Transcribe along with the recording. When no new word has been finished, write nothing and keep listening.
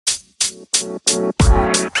Welcome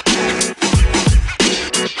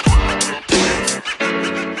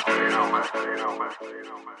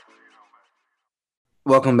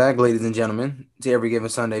back, ladies and gentlemen, to Every Given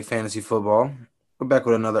Sunday Fantasy Football. We're back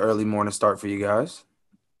with another early morning start for you guys.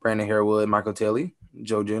 Brandon Harewood, Michael Tilley,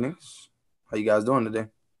 Joe Jennings. How you guys doing today?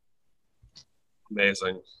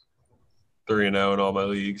 Amazing. 3-0 in all my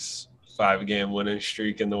leagues. 5-game winning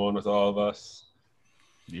streak in the one with all of us.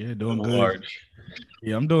 Yeah, doing good. Large.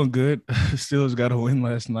 Yeah, I'm doing good. Steelers got a win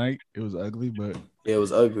last night. It was ugly, but Yeah, it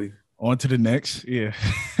was ugly. On to the next. Yeah.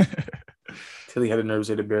 Tilly had a nerve to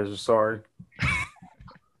say the Bears were sorry.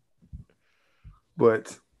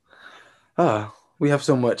 But we have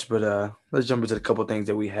so much, but let's jump into a couple things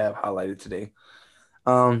that we have highlighted today.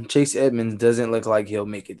 Chase Edmonds doesn't look like he'll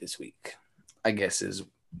make it this week, I guess is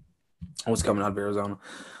what's coming out of Arizona.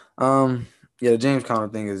 Yeah, the James Conner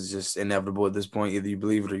thing is just inevitable at this point. Either you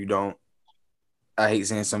believe it or you don't. I hate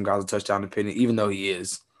saying some guys are touchdown dependent, even though he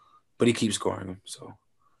is, but he keeps scoring them. So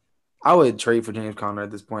I would trade for James Conner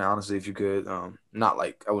at this point, honestly, if you could. Not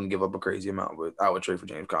like I wouldn't give up a crazy amount, but I would trade for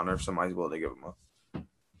James Conner if somebody's willing to give him up.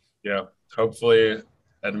 Yeah, hopefully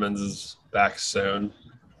Edmonds is back soon,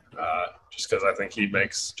 just because I think he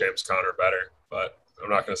makes James Conner better. But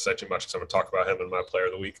I'm not going to say too much because I'm going to talk about him in my player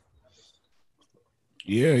of the week.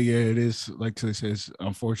 Yeah, it is. Like they say, it's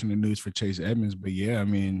unfortunate news for Chase Edmonds, but yeah, I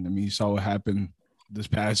mean, you saw what happened this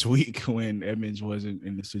past week when Edmonds wasn't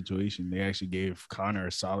in the situation. They actually gave Conner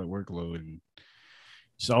a solid workload, and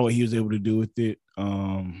saw what he was able to do with it.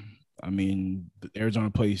 I mean, Arizona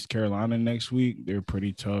plays Carolina next week. They're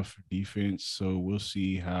pretty tough defense, so we'll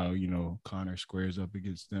see how Conner squares up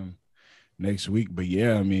against them next week. But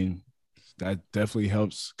yeah, I mean, that definitely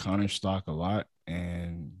helps Conner's stock a lot,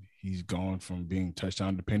 and he's gone from being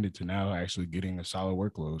touchdown dependent to now actually getting a solid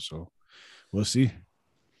workload. So we'll see.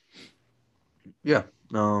 Yeah.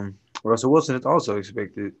 Russell Wilson is also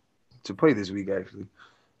expected to play this week, actually.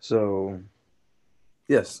 So,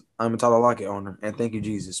 yes, I'm a Tyler Lockett owner, and thank you,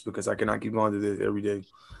 Jesus, because I cannot keep going through this every day.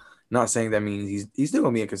 Not saying that means he's still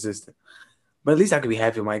going to be inconsistent, but at least I could be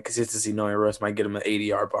happy with my consistency knowing Russ might get him an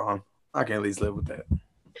 80-yard bomb. I can at least live with that.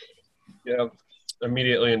 Yeah,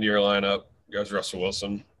 immediately into your lineup goes Russell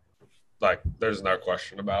Wilson. Like, there's no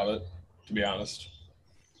question about it, to be honest.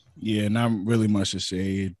 Yeah, not really much to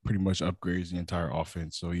say. It pretty much upgrades the entire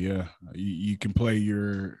offense. So, yeah, you can play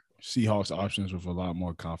your Seahawks options with a lot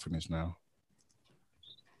more confidence now.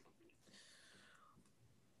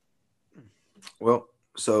 Well,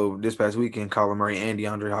 so this past weekend, Kyler Murray and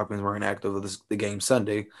DeAndre Hopkins were inactive of the game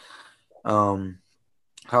Sunday.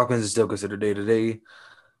 Hopkins is still considered day-to-day.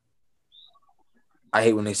 I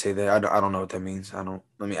hate when they say that. I don't know what that means.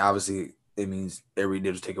 Obviously, it means every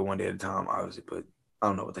day just take it one day at a time, obviously, but I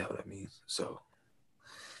don't know what the hell that means. So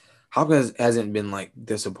Hopkins hasn't been like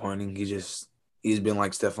disappointing. He's been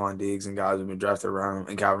like Stephon Diggs and guys have been drafted around him,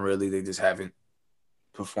 and Calvin Ridley. They just haven't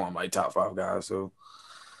performed like top 5 guys. So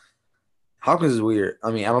Hopkins is weird.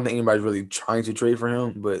 I mean, I don't think anybody's really trying to trade for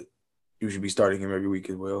him, but you should be starting him every week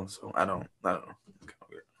as well. So I don't know.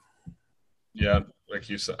 Yeah, like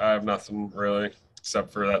you said, I have nothing really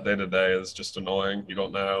except for that day-to-day is just annoying. You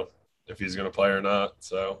don't know if he's going to play or not.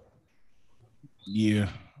 So, yeah,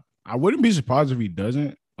 I wouldn't be surprised if he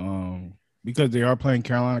doesn't, because they are playing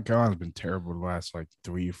Carolina. Carolina's been terrible the last like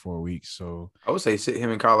 3 or 4 weeks. So I would say sit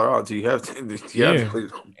him in Colorado until you have to. And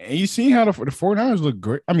you see how the 49ers look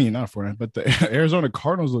great. I mean, not 49ers, but the Arizona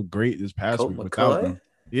Cardinals look great this past Colt week McCoy? without them.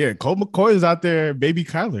 Yeah, Colt McCoy is out there, baby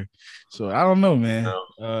Kyler. So I don't know, man.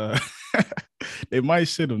 They might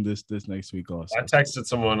sit him this next week also. I texted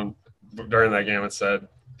someone during that game and said,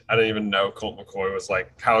 I didn't even know Colt McCoy was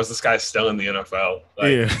like, how is this guy still in the NFL?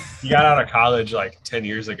 Like, he got out of college like 10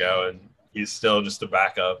 years ago, and he's still just a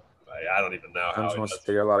backup. Like, I don't even know how. I just want to say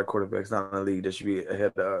there are a lot of quarterbacks not in the league that should be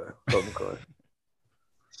ahead of Colt McCoy.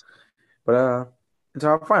 But into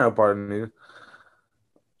our final part of the news,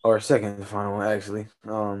 or second to final one, actually.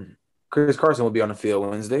 Chris Carson will be on the field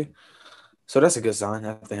Wednesday. So that's a good sign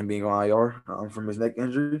after him being on IR from his neck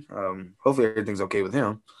injury. Hopefully everything's okay with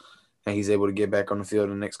him and he's able to get back on the field in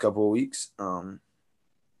the next couple of weeks. I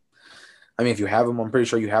mean, if you have him, I'm pretty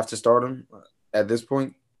sure you have to start him at this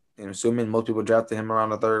point. And assuming most people drafted him around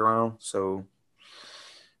the 3rd round. So,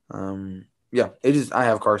 yeah, I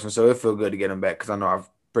have Carson, so it feels good to get him back because I know I'm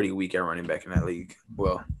pretty weak at running back in that league.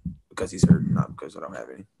 Well, because he's hurt, not because I don't have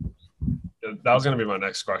any. That was going to be my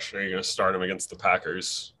next question. Are you going to start him against the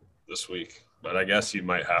Packers this week? But I guess you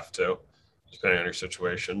might have to, depending on your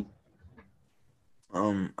situation.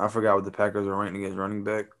 I forgot what the Packers are ranked against running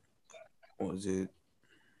back. What was it?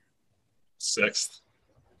 6th.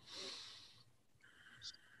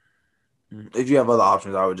 If you have other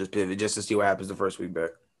options, I would just pivot just to see what happens the first week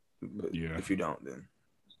back. But Yeah. if you don't, then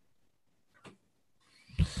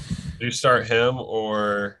Do you start him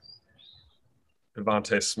or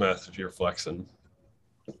Devontae Smith if you're flexing?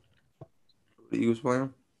 the Eagles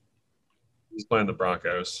playing. He's playing the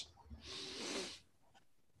Broncos.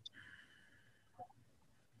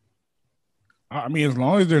 I mean, as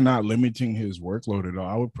long as they're not limiting his workload at all,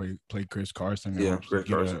 I would play Chris Carson. Yeah, Chris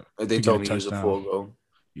Carson. If they told me he was a full go.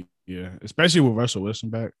 Yeah, especially with Russell Wilson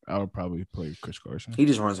back, I would probably play Chris Carson. He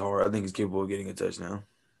just runs hard. I think he's capable of getting a touchdown.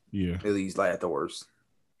 Yeah. At least like at the worst.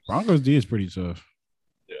 Broncos D is pretty tough.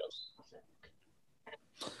 Yeah.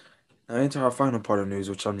 Now into our final part of news,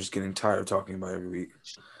 which I'm just getting tired of talking about every week.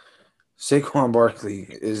 Saquon Barkley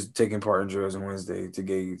is taking part in drills on Wednesday to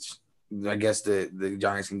gauge. I guess the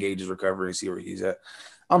Giants can gauge his recovery and see where he's at.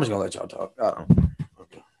 I'm just gonna let y'all talk. I don't know.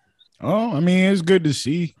 Okay. Oh, I mean, it's good to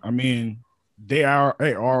see. I mean, they are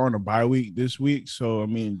on a bye week this week. So, I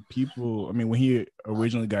mean, when he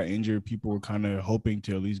originally got injured, people were kind of hoping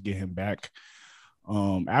to at least get him back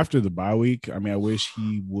after the bye week. I mean, I wish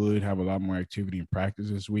he would have a lot more activity in practice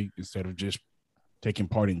this week instead of just taking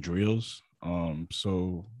part in drills.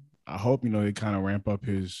 So I hope, they kind of ramp up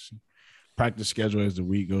his practice schedule as the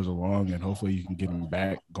week goes along, and hopefully you can get him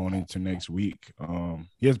back going into next week.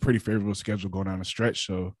 He has a pretty favorable schedule going down the stretch.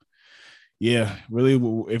 So, yeah, really,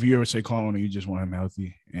 if you ever say Saquon, you just want him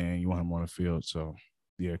healthy and you want him on the field. So,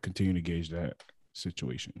 yeah, continue to gauge that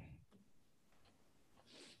situation.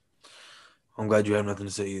 I'm glad you have nothing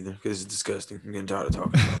to say either because it's disgusting. I'm getting tired of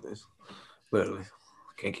talking about this. Literally.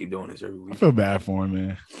 Can't keep doing this every week. I feel bad for him,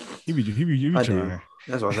 man. He be I trying. Do.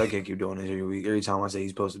 That's why I can't keep doing this every week. Every time I say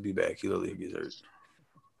he's supposed to be back, he literally gets hurt.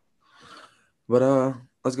 But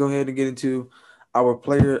let's go ahead and get into our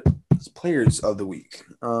players of the week.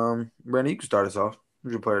 Brandon, you can start us off.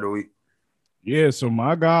 Who's your player of the week? Yeah, so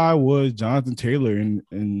my guy was Jonathan Taylor,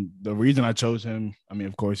 and the reason I chose him, I mean,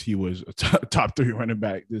 of course, he was a top 3 running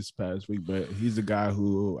back this past week, but he's the guy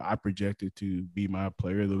who I projected to be my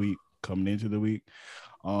player of the week coming into the week.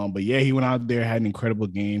 But yeah, he went out there, had an incredible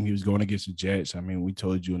game. He was going against the Jets. I mean, we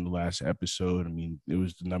told you in the last episode. I mean, it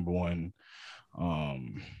was the number one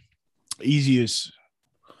easiest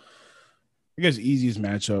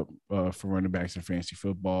matchup for running backs in fantasy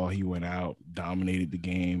football. He went out, dominated the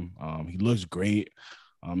game. He looks great.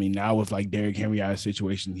 I mean, now with like Derrick Henry out of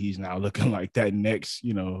situation, he's now looking like that next,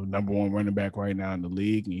 number one running back right now in the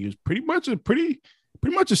league. And he was pretty much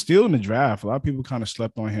a steal in the draft. A lot of people kind of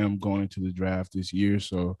slept on him going into the draft this year.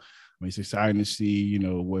 So, I mean, it's exciting to see,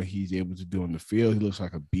 what he's able to do in the field. He looks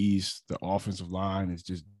like a beast. The offensive line is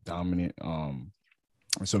just dominant.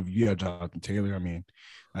 So if you have Jonathan Taylor, I mean,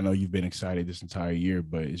 I know you've been excited this entire year,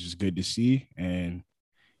 but it's just good to see. And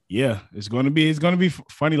yeah, it's going to be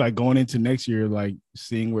funny, like going into next year, like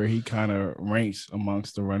seeing where he kind of ranks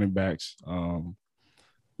amongst the running backs.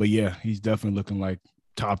 But yeah, he's definitely looking like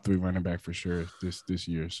top 3 running back for sure this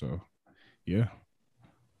year. So yeah.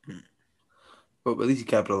 But at least he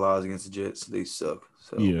capitalized against the Jets. They suck.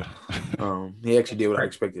 So yeah. He actually did what I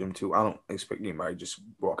expected him to. I don't expect anybody to just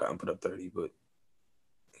walk out and put up 30, but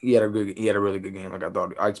he had a really good game. Like I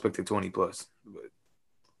thought, I expected 20 plus.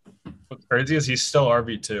 But what's crazy is he's still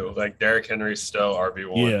RB2. Like Derrick Henry's still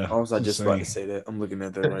RB1. Yeah. I was just about to say that. I'm looking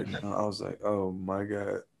at that right now. I was like, oh my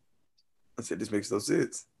God. I said this makes no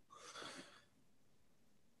sense.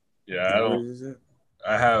 Yeah,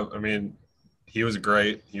 I mean, he was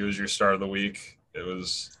great. He was your start of the week. It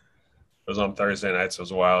was on Thursday night, so it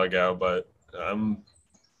was a while ago. But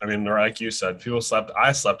I mean, like you said,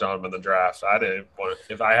 I slept on him in the draft. I didn't want –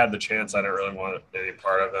 if I had the chance, I didn't really want any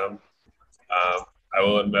part of him. I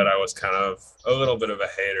will admit I was kind of a little bit of a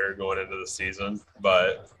hater going into the season.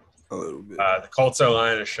 But a little bit. The Colts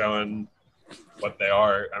O-line is showing what they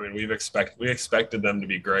are. I mean, we expected them to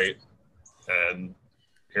be great, and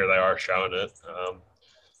here they are showing it.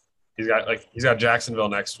 He's got Jacksonville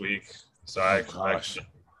next week. So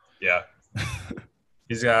yeah.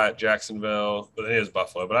 He's got Jacksonville, but then he has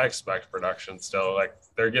Buffalo. But I expect production still. Like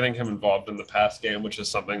they're getting him involved in the pass game, which is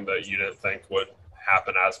something that you didn't think would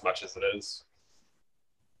happen as much as it is.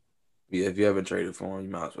 Yeah, if you haven't traded for him,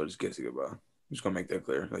 you might as well just kiss it goodbye. I'm just gonna make that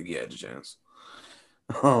clear. Like, yeah, it's a chance.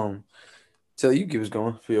 Tell you keep us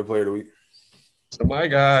going for your player of the week. So my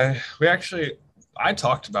guy, I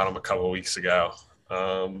talked about him a couple of weeks ago.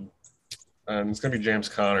 And it's gonna be James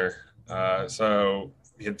Conner. So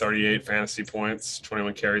he had 38 fantasy points,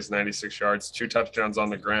 21 carries, 96 yards, 2 touchdowns on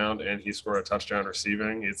the ground, and he scored a touchdown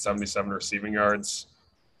receiving. He had 77 receiving yards.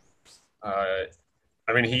 I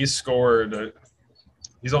mean, he's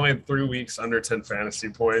only 3 weeks under 10 fantasy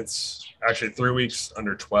points. Actually, 3 weeks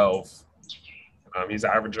under 12 He's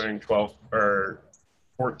averaging 12 or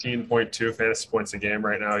 14.2 fantasy points a game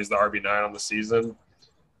right now. He's the RB9 on the season.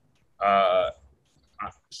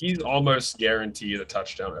 He's almost guaranteed a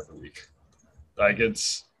touchdown every week. Like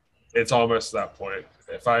it's almost that point.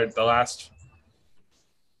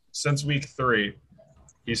 Since week 3,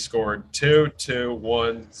 he scored 2, 2,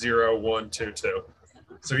 1, 0, 1, 2, 2.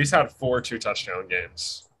 So he's had 4 2-touchdown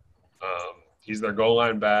games. He's their goal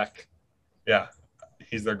line back. Yeah,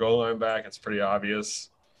 he's their goal line back. It's pretty obvious.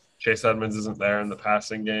 Chase Edmonds isn't there in the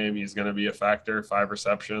passing game. He's going to be a factor, 5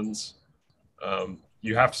 receptions.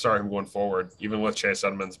 You have to start him going forward. Even with Chase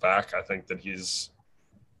Edmonds back, I think that he'll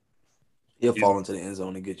fall into the end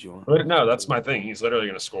zone and get you on. No, that's my thing. He's literally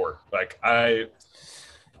going to score. Like I'm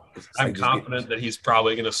confident that he's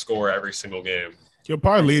probably going to score every single game. He'll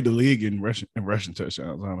probably lead the league in rushing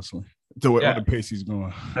touchdowns, honestly. The way the pace he's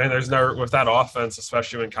going. I mean, with that offense,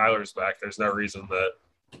 especially when Kyler's back, there's no reason that.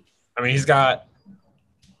 I mean, he's got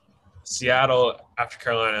Seattle after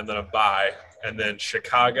Carolina and then a bye, and then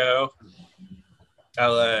Chicago,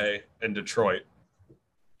 LA, and Detroit.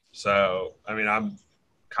 So, I mean, I'm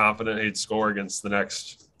confident he'd score against the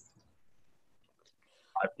next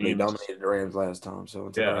 5 teams. They dominated the Rams last time, so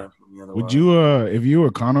it's Would you, if you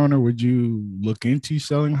were Con owner, would you look into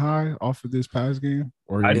selling high off of this past game?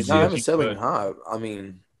 Or it's not even selling high. I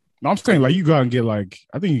mean, no, I'm saying like you go out and get I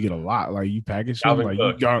think you get a lot. Like you package them, like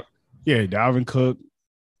Cook. You got Dalvin Cook.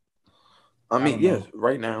 I mean, yes.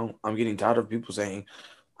 Right now, I'm getting tired of people saying,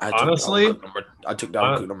 I took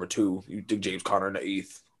Dalvin Cook number 2. You took James Conner in the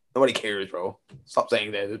 8th. Nobody cares, bro. Stop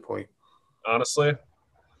saying that at this point. Honestly,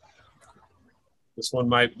 this one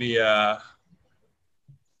might be a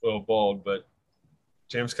little bold, but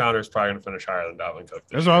James Conner is probably going to finish higher than Dalvin Cook.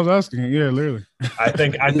 That's what I was asking. Yeah, literally. I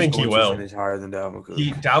think he will finish higher than Dalvin Cook.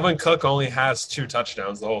 Dalvin Cook only has 2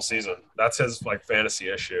 touchdowns the whole season. That's his fantasy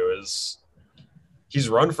issue. Is he's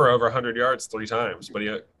run for over 100 yards 3 times, but he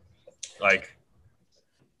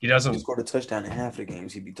doesn't. He scored a touchdown in half the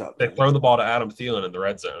games. He'd be top. They throw the ball to Adam Thielen in the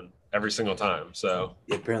red zone every single time. So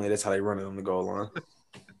apparently that's how they run it on the goal line.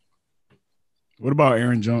 What about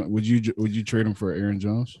Aaron Jones? Would you trade him for Aaron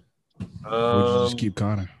Jones? Or would you just keep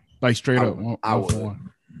Conner? Like straight up. I would.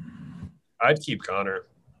 I'd keep Conner.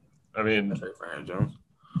 I mean, for Aaron Jones.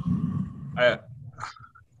 I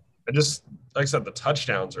just like I said, the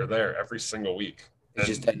touchdowns are there every single week. It's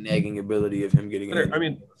just that nagging ability of him getting in. I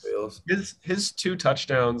mean, his 2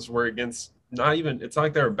 touchdowns were against it's not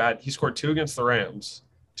like they were bad. He scored 2 against the Rams,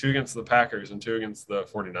 2 against the Packers, and 2 against the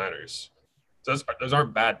 49ers. So those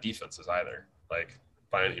aren't bad defenses either.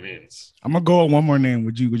 By any means. I'm gonna go on one more name.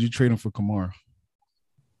 Would you trade him for Kamara?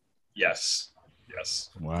 Yes.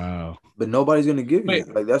 Wow. But nobody's gonna give you.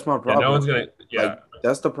 That's my problem. Yeah, no one's gonna. Yeah.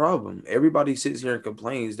 That's the problem. Everybody sits here and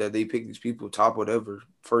complains that they pick these people top whatever,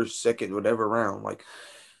 first, second, whatever round.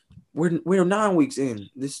 We're 9 weeks in.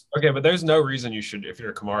 Okay, but there's no reason you should, if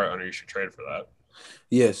you're a Kamara owner, you should trade for that.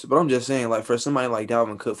 Yes, but I'm just saying, for somebody like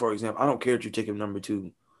Dalvin Cook, for example, I don't care if you take him number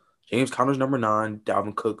 2. James Conner's number 9.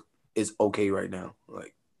 Dalvin Cook is okay right now.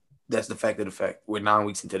 That's the fact of the fact. We're 9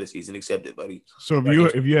 weeks into the season. Accept it, buddy. So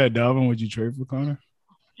if you had Dalvin, would you trade for Conner?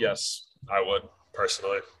 Yes, I would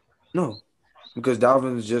personally. No, because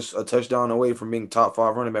Dalvin's just a touchdown away from being top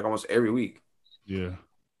 5 running back almost every week. Yeah,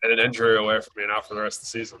 and an injury away from being out for the rest of the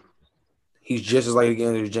season. He's just as likely to get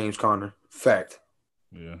injured as James Conner. Fact.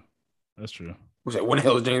 Yeah, that's true. When the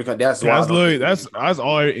hell is James Conner? That's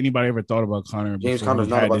all anybody ever thought about Conner. James Conner's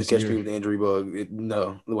not about to catch me with the injury bug.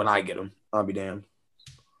 No, when I get him, I'll be damned.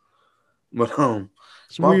 But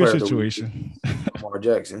it's a weird situation. Lamar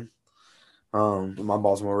Jackson, my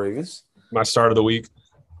Baltimore Ravens. My start of the week.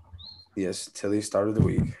 Yes, Tilly, start of the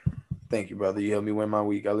week. Thank you, brother. You helped me win my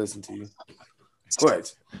week. I listened to you.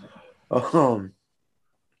 Correct.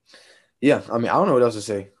 Yeah, I mean, I don't know what else to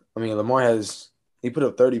say. I mean, Lamar he put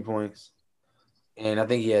up 30 points, and I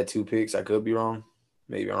think he had 2 picks. I could be wrong.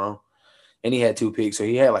 Maybe I'm wrong. And he had 2 picks, so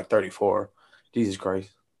he had 34. Jesus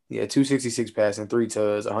Christ. He had 266 passing, 3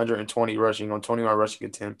 tugs, 120 rushing on 21 rushing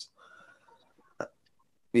attempts.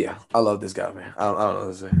 Yeah, I love this guy, man. I don't know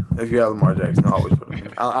what to say. If you have Lamar Jackson, I always put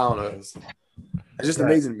him. I don't know. It's just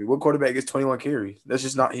amazing to me. What quarterback gets 21 carries?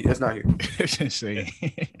 That's not here. It's insane.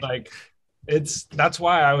 That's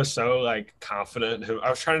why I was so confident. I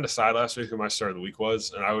was trying to decide last week who my start of the week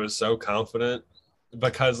was, and I was so confident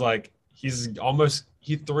because he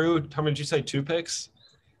threw, how many did you say, 2 picks?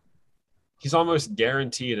 He's almost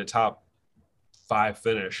guaranteed a top 5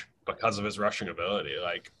 finish because of his rushing ability.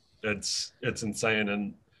 It's insane.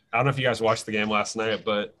 And I don't know if you guys watched the game last night,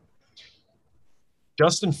 but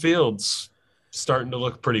Justin Fields starting to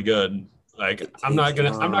look pretty good. I'm not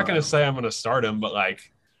gonna say I'm gonna start him, but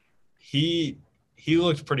he he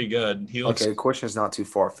looked pretty good. He looks. Okay, the question is not too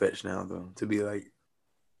far-fetched now, though, to be like.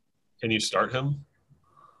 Can you start him?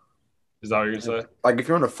 Is that what you're gonna say? Like, if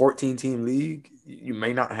you're in a 14-team league, you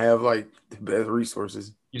may not have like the best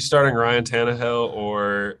resources. You starting Ryan Tannehill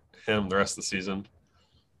or him the rest of the season?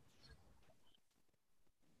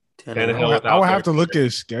 Tannehill. I would have to look at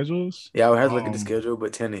his schedules. Yeah, I would have to look at the schedule,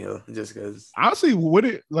 but Tannehill, just because. Honestly, would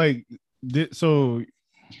it like so?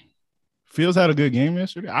 Fields had a good game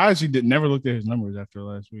yesterday. I actually never looked at his numbers after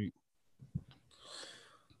last week.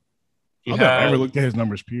 I never looked at his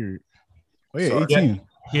numbers. Period. Oh yeah, 18.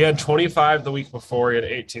 He had 25 the week before. He had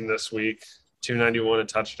 18 this week. 291 a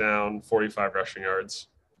touchdown, 45 rushing yards.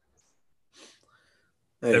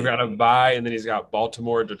 Hey. They've got a bye, and then he's got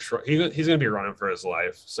Baltimore, Detroit. He's going to be running for his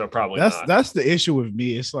life, so probably not. That's the issue with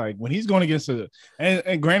me. It's like when he's going against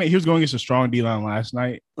and granted, he was going against a strong D-line last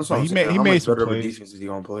night. That's what he made some plays. Defense is he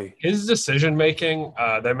going to play? His decision-making,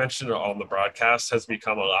 they mentioned it on the broadcast, has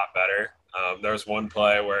become a lot better. There was one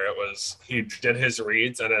play where he did his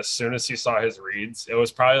reads, and as soon as he saw his reads, it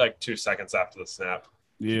was probably like 2 seconds after the snap.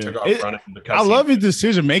 Yeah, I love his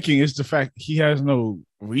decision making. It's the fact he has no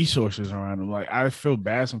resources around him. Like I feel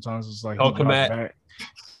bad sometimes. It's like Cole Kmet.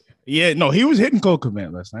 Yeah, no, he was hitting Cole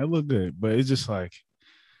Kmet last night. It looked good, but it's just like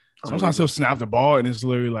sometimes he'll snap the ball and it's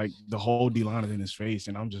literally like the whole D line is in his face,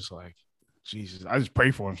 and I'm just like, Jesus. I just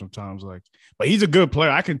pray for him sometimes. Like, but he's a good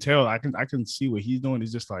player. I can tell. I can see what he's doing.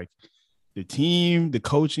 It's just like the team, the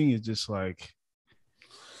coaching is just like.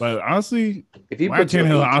 But honestly, if he puts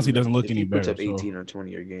Tannehill honestly doesn't look any better. Puts up 18 or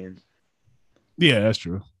 20 a game. Yeah, that's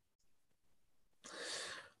true.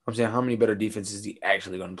 I'm saying, how many better defenses is he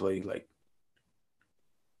actually going to play? Like,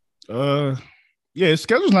 yeah, his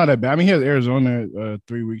schedule's not that bad. I mean, he has Arizona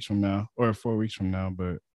 3 weeks from now or 4 weeks from now,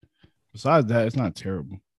 but besides that, it's not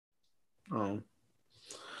terrible. But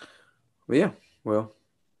yeah, well,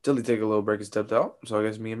 Tilly take a little break and stepped out, so I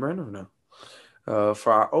guess me and Brandon now.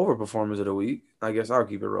 For our overperformers of the week, I guess I'll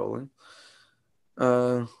keep it rolling.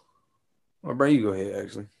 Well, Brandon, you go ahead.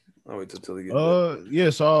 Actually, I'll wait till Tilly gets back. Yeah.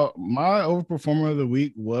 So my overperformer of the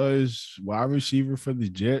week was wide receiver for the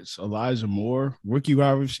Jets, Elijah Moore, rookie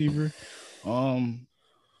wide receiver.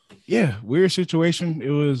 Yeah, weird situation. It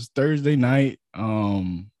was Thursday night.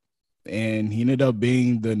 And he ended up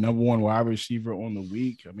being the number one wide receiver on the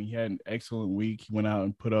week. I mean, he had an excellent week. He went out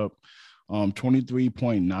and put up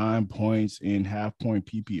 23.9 points in half-point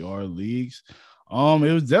PPR leagues.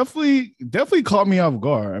 It was definitely caught me off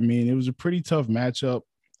guard. I mean, it was a pretty tough matchup.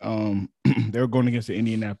 They were going against the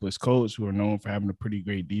Indianapolis Colts, who are known for having a pretty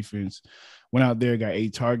great defense. Went out there, got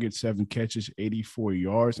 8 targets, 7 catches, 84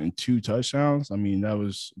 yards, and 2 touchdowns. I mean, that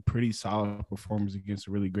was a pretty solid performance against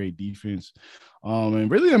a really great defense. And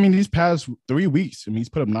really, I mean, these past 3 weeks, I mean, he's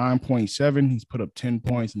put up 9.7, he's put up 10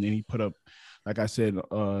 points, and then he put up, like I said,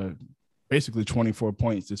 basically 24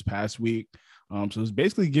 points this past week. So it's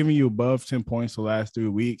basically giving you above 10 points the last 3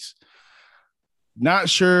 weeks. Not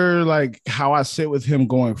sure like how I sit with him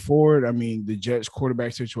going forward. I mean, the Jets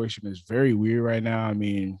quarterback situation is very weird right now. I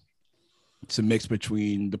mean, it's a mix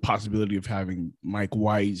between the possibility of having Mike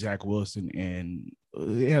White, Zach Wilson, and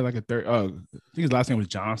they had like a third. I think his last name was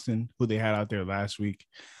Johnson, who they had out there last week.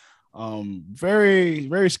 Very,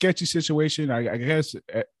 very sketchy situation. I guess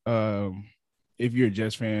if you're a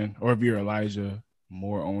Jets fan or if you're Elijah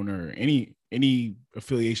Moore owner, any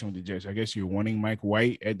affiliation with the Jets, I guess you're wanting Mike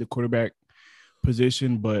White at the quarterback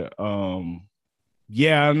position. But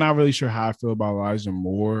yeah, I'm not really sure how I feel about Elijah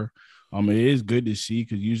Moore. It is good to see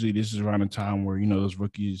because usually this is around a time where, you know, those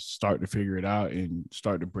rookies start to figure it out and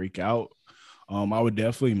start to break out. I would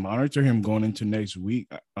definitely monitor him going into next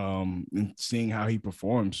week and seeing how he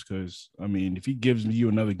performs because, I mean, if he gives you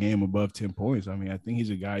another game above 10 points, I mean, I think he's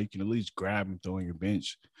a guy you can at least grab and throw on your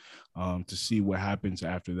bench to see what happens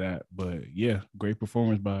after that. But, yeah, great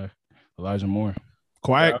performance by Elijah Moore.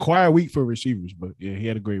 Quiet week for receivers, but, yeah, he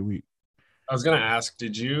had a great week. I was going to ask,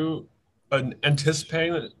 did you anticipate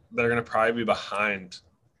that they're going to probably be behind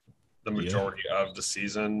the majority of the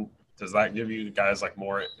season? Does that give you guys like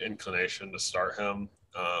more inclination to start him?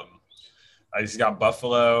 He's got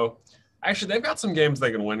Buffalo. Actually, they've got some games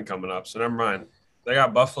they can win coming up, so never mind. They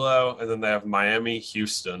got Buffalo, and then they have Miami,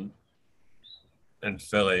 Houston, and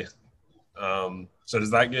Philly. So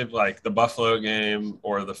does that give like the Buffalo game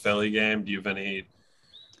or the Philly game? Do you have any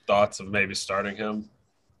thoughts of maybe starting him?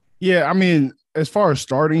 Yeah, I mean, as far as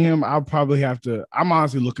starting him, I'll probably have to – I'm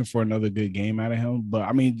honestly looking for another good game out of him. But,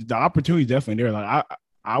 I mean, the opportunity is definitely there. Like,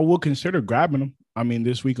 I will consider grabbing him, I mean,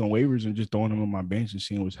 this week on waivers and just throwing him on my bench and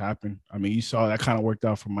seeing what's happened. I mean, you saw that kind of worked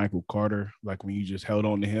out for Michael Carter, like when you just held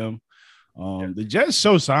on to him. The Jets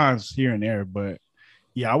show signs here and there, but,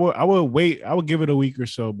 yeah, I would wait. I would give it a week or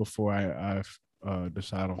so before I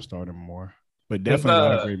decide on starting more. But definitely a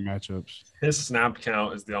lot of great matchups. His snap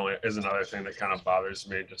count is another thing that kind of bothers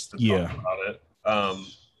me just to talk about it.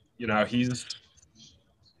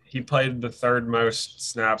 He played the third most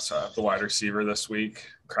snaps at the wide receiver this week.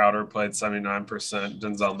 Crowder played 79%.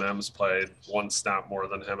 Denzel Mims played one snap more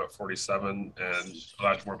than him at 47, and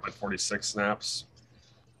Elijah Moore played 46 snaps.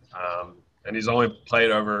 And he's only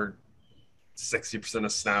played over 60%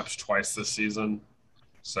 of snaps twice this season.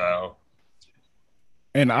 So,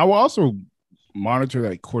 and I will also monitor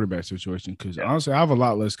that quarterback situation because honestly, I have a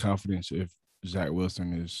lot less confidence if Zach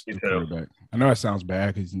Wilson is the quarterback. I know that sounds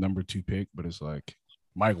bad because he's number 2 pick, but it's like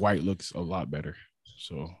Mike White looks a lot better.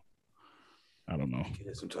 So I don't know.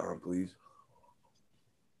 Get some time, please.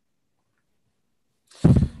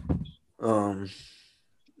 I'm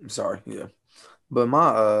sorry, yeah. But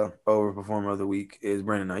my overperformer of the week is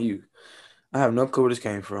Brandon Ayuk. I have no clue where this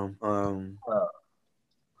came from. I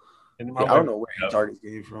don't know where his targets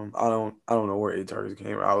came from. I don't know where his targets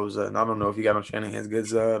came from. I don't know if he got on Shanahan's good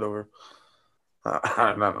side or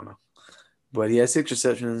I don't know. But he had 6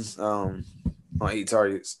 receptions on 8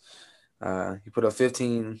 targets. He put up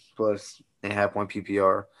 15 plus and half point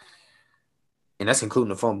PPR. And that's including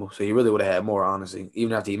the fumble. So he really would have had more, honestly.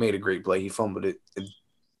 Even after he made a great play, he fumbled it.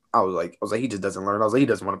 I was like, he just doesn't learn. I was like, he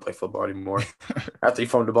doesn't want to play football anymore. After he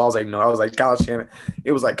fumbled the ball, I was like, no. I was like, Kyle Shanahan.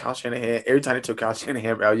 It was like Kyle Shanahan. Every time they took Kyle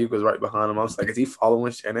Shanahan, Ayuk was right behind him. I was like, is he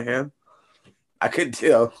following Shanahan? I couldn't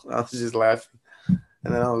tell. I was just laughing.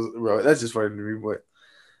 And then I was, bro, that's just funny to me. But,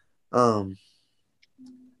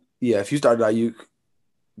 yeah, if you started Ayuk,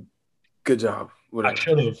 good job. Whatever. I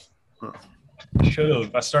should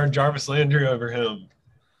have. I started Jarvis Landry over him.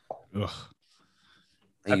 Ugh.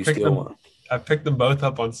 I picked them both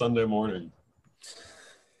up on Sunday morning.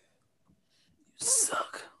 You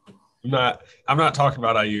suck. I'm not talking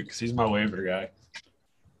about Ayuk because he's my waiver guy.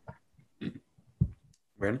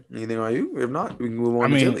 Brandon, anything on you? If not, we can move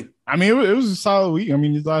on to Tilly. It was a solid week.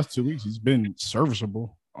 These last 2 weeks he's been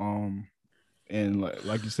serviceable. And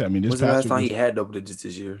like you said, this was the last time he had double digits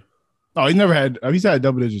this year? Oh, he never had. He's had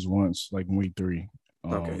double digits once, like in week 3.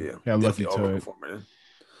 Okay, yeah. He had lucky touch.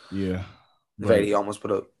 Yeah. In fact, he almost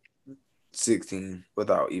put up 16 with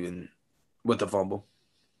the fumble.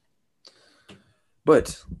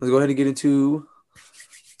 But let's go ahead and get into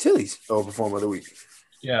Tilly's overperformer of the week.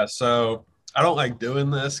 Yeah, so I don't like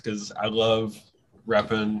doing this because I love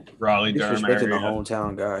repping Raleigh-Durham area. Disrespecting the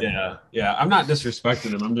hometown guy. Yeah. I'm not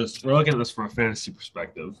disrespecting him. We're looking at this from a fantasy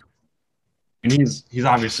perspective. And he's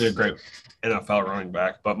obviously a great NFL running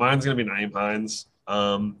back, but mine's going to be Nyheim Hines.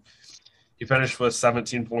 He finished with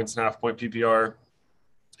 17 points and half point PPR.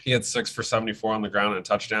 He had 6 for 74 on the ground and a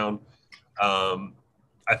touchdown.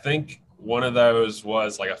 I think one of those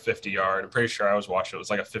was like a 50-yard. I'm pretty sure I was watching. It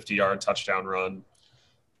was like a 50-yard touchdown run.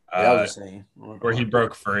 I was saying. Where he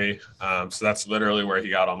broke free. So that's literally where he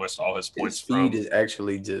got almost all his points from. His speed is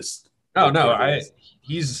actually just –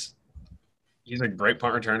 he's a great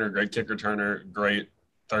punt returner, great kick returner, great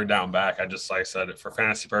third down back. Like I said, for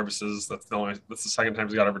fantasy purposes, that's the second time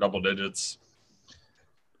he's got over double digits.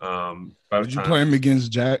 Did you play him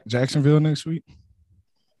against Jacksonville next week?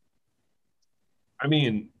 I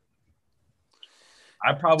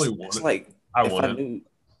probably won't. It's like I wouldn't.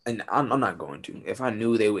 And I'm not going to. If I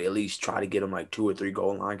knew they would at least try to get him like 2 or 3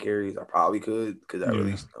 goal line carries, I probably could because I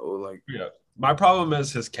really know. My problem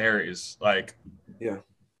is his carries.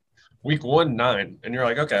 Week 1, 9, and you're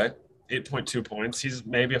like, okay, 8.2 points. He's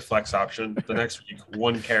maybe a flex option. The next week,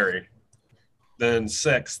 1 carry, then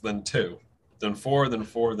 6, then 2, then 4, then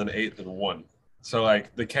 4, then 8, then 1. So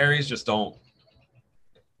the carries just don't.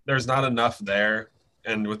 There's not enough there,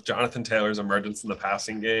 and with Jonathan Taylor's emergence in the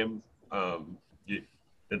passing game,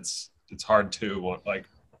 it's hard to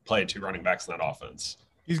play 2 running backs in that offense.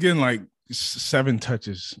 He's getting 7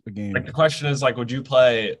 touches a game. The question is would you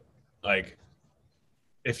play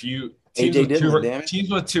if you teams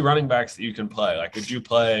with 2 running backs that you can play, would you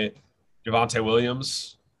play Javonte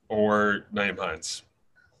Williams or Nyheim Hines?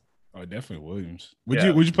 Oh, definitely Williams. Would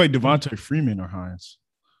you play Devontae Freeman or Hines?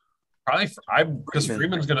 Probably because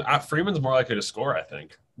Freeman's more likely to score, I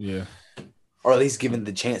think. Yeah. Or at least given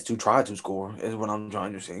the chance to try to score is what I'm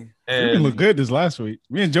trying to say. Freeman looked good this last week.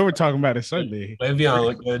 Me and Joe were talking about it Sunday. Le'Veon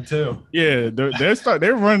looked good too. Yeah,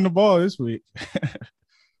 they're running the ball this week.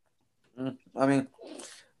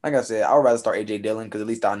 Like I said, I would rather start AJ Dillon because at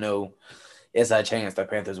least I know it's a chance the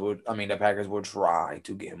Packers would try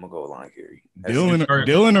to get him a goal line carry.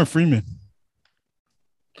 Dillon or Freeman?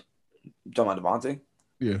 You talking about Devontae?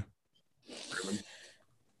 Yeah. Is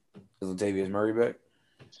Latavius Murray back?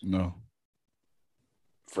 No.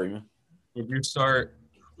 Freeman. Would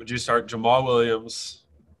you start Jamal Williams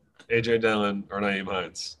A.J. Dillon or Nyheim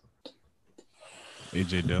Hines?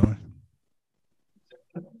 A.J. Dillon.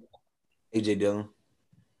 A.J. Dillon.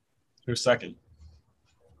 Who's second?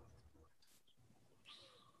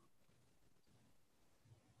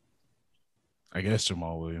 I guess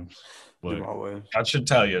Jamal Williams. But Jamal Williams. I should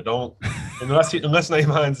tell you, don't unless Nyheim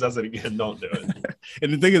Hines does it again, don't do it.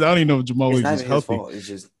 And the thing is, I don't even know if Jamal It's not Williams is even his healthy. fault. It's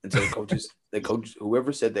just until the coach,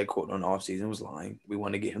 whoever said that quote on the offseason was lying. We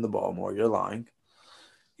want to get him the ball more. You're lying.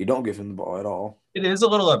 You don't give him the ball at all. It is a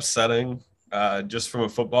little upsetting, just from a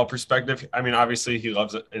football perspective. I mean, obviously he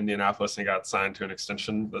loves Indianapolis and he got signed to an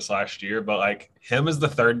extension this last year, but like him as the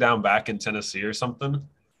third down back in Tennessee or something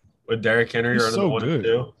with Derrick Henry He's running so the 1 and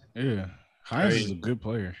 2. Yeah. Hines is a mean, good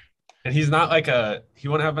player. And he's not like he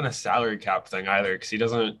wouldn't have been a salary cap thing either because he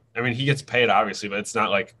doesn't. I mean, he gets paid obviously, but it's not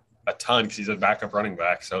like a ton because he's a backup running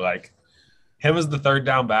back. So like him as the third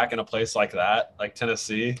down back in a place like that, like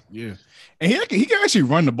Tennessee. Yeah, and he can actually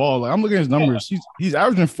run the ball. Like I'm looking at his numbers. Yeah. He's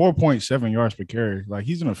averaging 4.7 yards per carry. Like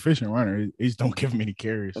he's an efficient runner. He just don't give him any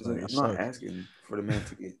carries. Like, I'm not asking for the man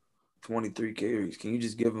to get 23 carries. Can you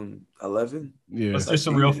just give him 11? Yeah. Let's do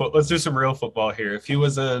some real football here. If he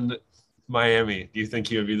was in Miami, do you think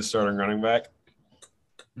he would be the starting running back?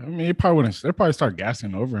 I mean, he probably wouldn't. They'd probably start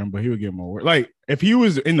gassing over him, but he would get more work. Like if he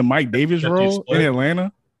was in the Mike Davis role in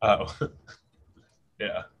Atlanta. Oh,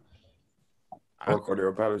 yeah. Or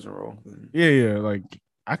Cordero Patterson role. Yeah. Like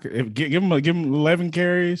I could give him 11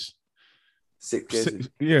 carries. 6 catches.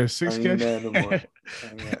 Six catches.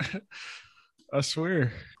 I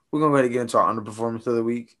swear. We're gonna go ahead and get into our underperformance of the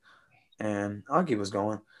week, and I'll keep us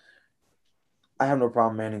going. I have no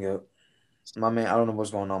problem manning up. My man, I don't know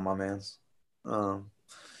what's going on, my man's.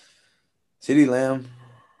 CeeDee Lamb.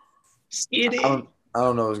 I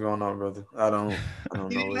don't know what's going on, brother. I don't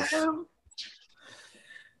know.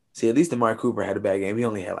 See, at least Amari Cooper had a bad game. He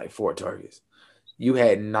only had like 4 targets. You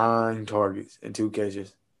had 9 targets and 2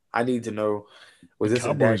 catches. I need to know, was this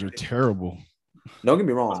Cowboys are terrible. Don't get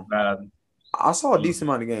me wrong. Bad. I saw a decent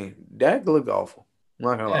amount of game. Dak looked awful. I'm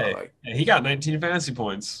not gonna lie. Like, he got 19 fantasy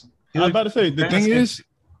points. I was about to say the thing is,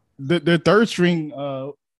 the third string,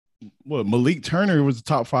 Malik Turner was the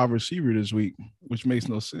top 5 receiver this week, which makes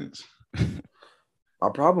no sense. My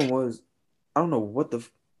problem was, I don't know what I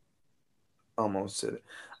almost said it.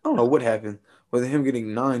 I don't know what happened with him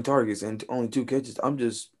getting 9 targets and only 2 catches. I'm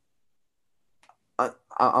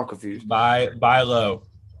confused. Buy low.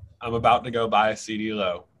 I'm about to go buy a CD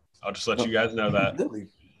low. I'll just let you guys know that. Really?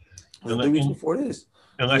 3 weeks before this.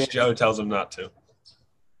 Unless Joe tells him not to.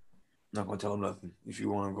 Not gonna tell him nothing. If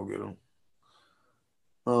you want to go get him.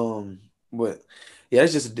 But yeah,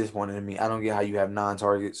 it's just disappointing to me. I don't get how you have 9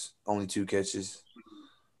 targets, only 2 catches.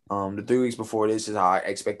 The 3 weeks before this is how I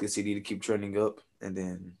expected CD to keep trending up, and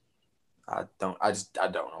then I don't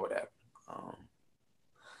know what happened.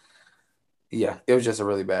 Yeah, it was just a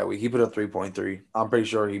really bad week. He put up 3.3. I'm pretty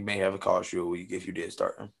sure he may have cost you a week if you did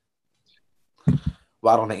start him.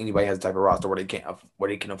 Well, I don't think anybody has the type of roster where they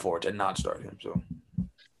can afford to not start him. So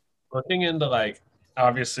looking into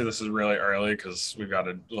obviously this is really early because we've got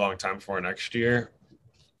a long time before next year.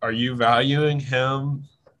 Are you valuing him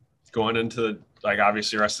going into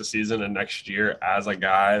obviously the rest of the season and next year as a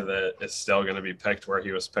guy that is still going to be picked where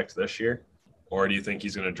he was picked this year? Or do you think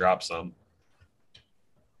he's going to drop some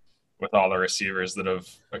with all the receivers that have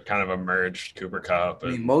kind of emerged, Cooper Kupp? I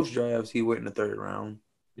mean, most drafts he went in the 3rd round.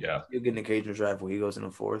 Yeah. You'll get an occasional draft where he goes in the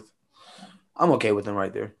 4th. I'm okay with him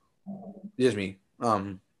right there. Just me.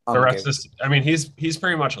 The rest is, I mean, he's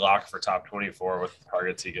pretty much locked for top 24 with the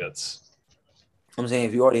targets he gets. I'm saying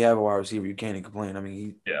if you already have a wide receiver, you can't complain. I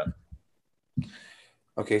mean, yeah.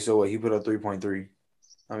 Okay, so what? He put up 3.3.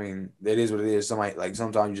 I mean, it is what it is.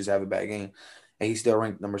 Sometimes you just have a bad game, and he's still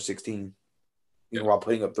ranked number 16, while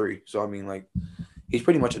putting up 3. So I mean, he's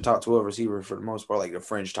pretty much a top 12 receiver for the most part, like a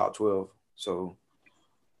fringe top 12. So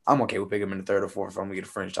I'm okay with picking him in the 3rd or 4th if I'm gonna get a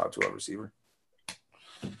fringe top 12 receiver.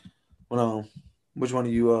 Well, which one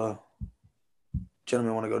of you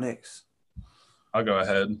gentlemen want to go next? I'll go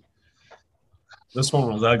ahead. This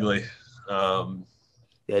one was ugly.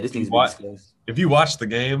 Yeah, this needs to be discussed. If you watched the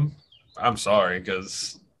game, I'm sorry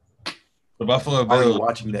because the Buffalo Bills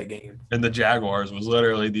watching that game and the Jaguars was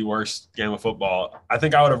literally the worst game of football. I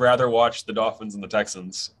think I would have rather watched the Dolphins and the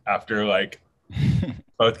Texans after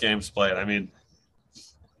both games played. I mean,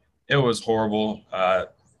 it was horrible.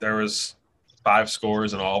 There was 5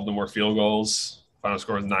 scores and all of them were field goals. Final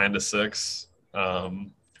score was 9-6.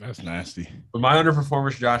 That's nasty. But my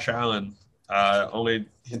underperformance, Josh Allen,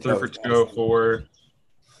 he threw for 204.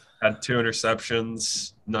 Had 2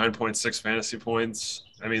 interceptions, 9.6 fantasy points.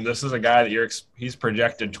 I mean, this is a guy that he's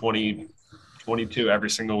projected 20, 22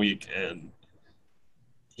 every single week, and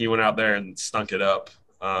he went out there and stunk it up.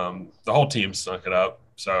 The whole team stunk it up.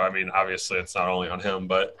 So I mean, obviously, it's not only on him,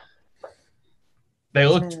 but they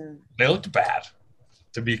looked bad.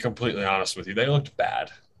 To be completely honest with you, they looked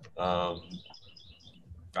bad. I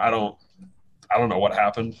don't know what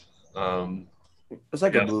happened. It's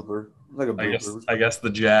like a blooper. It's like a blooper. I guess the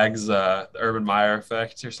Jags, the Urban Meyer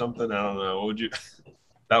effect or something. I don't know. What would you?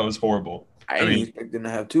 That was horrible. I didn't expect them to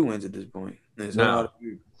have 2 wins at this point. No,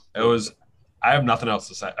 it was. I have nothing else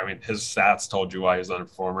to say. I mean, his stats told you why he's an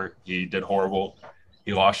underperformer. He did horrible.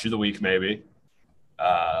 He lost you the week, maybe.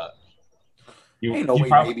 Ain't no way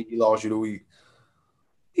maybe he lost you the week.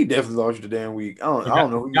 He definitely lost you the damn week. I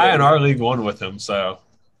don't know. Guy in our league won with him, so.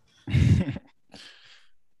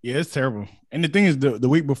 Yeah, it's terrible. And the thing is, the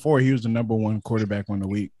week before, he was the number 1 quarterback on the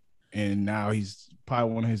week. And now he's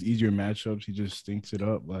probably one of his easier matchups. He just stinks it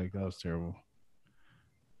up. Like, that was terrible.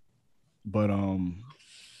 But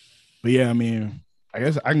yeah, I mean, I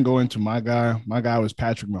guess I can go into my guy. My guy was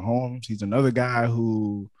Patrick Mahomes. He's another guy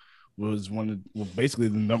who was basically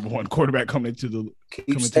the number 1 quarterback coming into the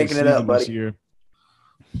season this year.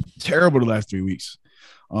 Terrible the last 3 weeks.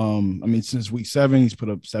 I mean, since week 7, he's put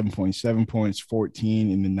up 7.7 points,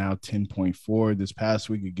 14, and then now 10.4 this past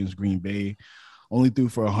week against Green Bay. Only threw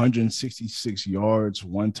for 166 yards,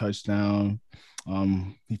 1 touchdown.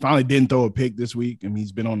 He finally didn't throw a pick this week. I mean,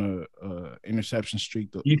 he's been on a interception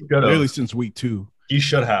streak literally since week 2. He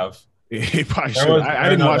should have. He probably should. I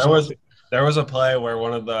didn't watch. There was a play where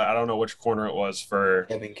one of the, I don't know which corner it was for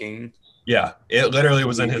Kevin King. Yeah, it literally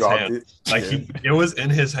was in his hands. It was in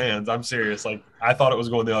his hands. I'm serious. Like, I thought it was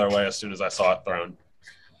going the other way as soon as I saw it thrown.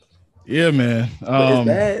 Yeah, man.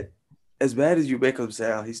 As bad as you make him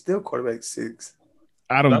sound, he's still quarterback 6.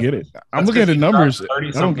 I don't get it. I'm looking at the numbers.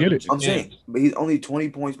 I don't get it. I'm saying, but he's only 20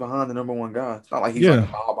 points behind the number 1 guy. It's not like he's like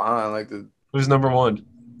a mile behind. Like who's number 1?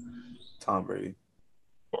 Tom Brady.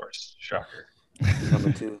 Of course, shocker.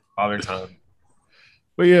 Number 2, Father Time.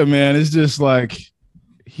 But yeah, man, it's just like.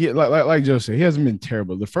 He like Joe said, he hasn't been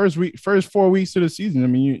terrible. The first 4 weeks of the season, I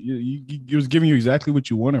mean, he was giving you exactly what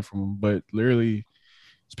you wanted from him, but literally,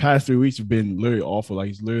 his past 3 weeks have been literally awful. Like,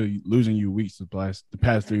 he's literally losing you weeks the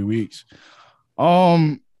past 3 weeks.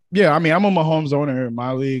 Yeah, I mean, I'm a Mahomes owner in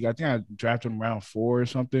my league. I think I drafted him round 4 or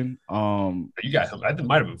something. You got him. I think it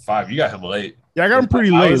might have been 5. You got him late. Yeah, I got him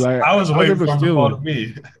pretty late. I was waiting for him to fall to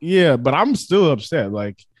me. Yeah, but I'm still upset.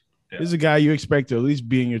 Like, this is a guy you expect to at least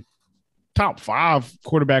be in your top 5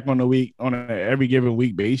 quarterback on the week on an every given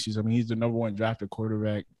week basis. I mean, he's the number 1 drafted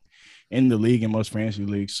quarterback in the league in most fantasy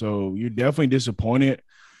leagues. So you're definitely disappointed.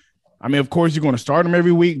 I mean, of course, you're going to start him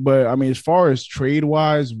every week, but I mean, as far as trade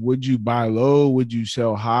wise, would you buy low? Would you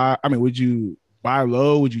sell high? I mean, would you buy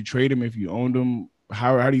low? Would you trade him if you owned him?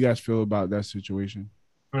 How do you guys feel about that situation?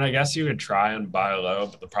 I mean, I guess you could try and buy low,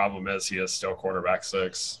 but the problem is he is still quarterback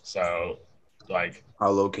 6. So, like,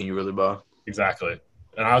 how low can you really buy? Exactly.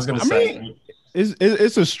 And I was going to say, mean,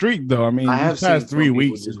 it's a streak, though. I mean, I have past 3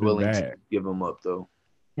 weeks is willing to give him up, though.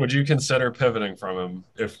 Would you consider pivoting from him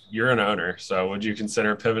if you're an owner? So, would you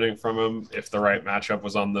consider pivoting from him if the right matchup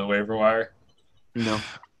was on the waiver wire? No.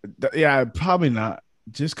 Yeah, probably not.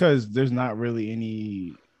 Just because there's not really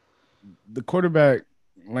any. The quarterback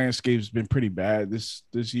landscape's been pretty bad this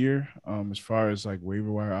year, as far as like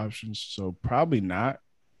waiver wire options. So probably not.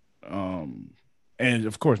 And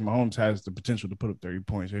of course, Mahomes has the potential to put up 30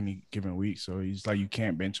 points any given week. So he's like, you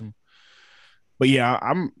can't bench him. But yeah,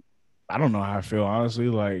 I don't know how I feel, honestly.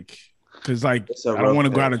 Like, because like I don't want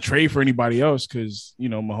to go out and trade for anybody else because, you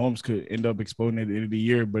know, Mahomes could end up exploding at the end of the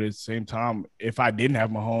year. But at the same time, if I didn't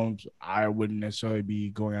have Mahomes, I wouldn't necessarily be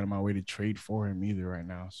going out of my way to trade for him either right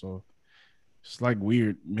now. So it's like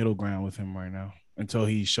weird middle ground with him right now until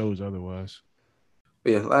he shows otherwise.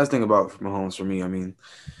 But yeah, last thing about Mahomes for me, I mean,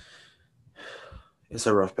 it's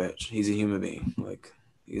a rough patch. He's a human being. Like,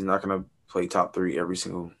 he's not going to play top 3 every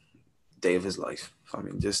single day of his life. I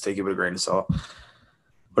mean, just take it with a grain of salt.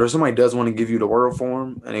 But if somebody does want to give you the world for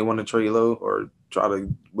him and they want to trade low or try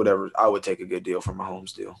to whatever, I would take a good deal for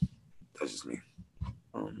Mahomes deal. That's just me.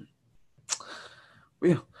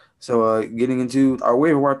 Yeah. So getting into our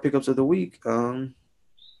waiver wire pickups of the week. Yeah,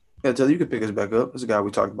 Taylor, you can pick us back up. This is a guy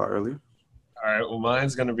we talked about earlier. All right. Well,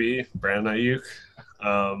 mine's going to be Brandon Ayuk.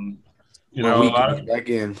 You know, back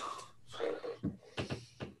in.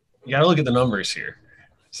 You got to look at the numbers here.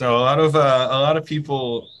 So a lot of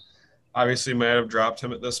people obviously may have dropped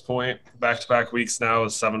him at this point. Back-to-back weeks now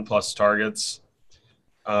with 7+ targets.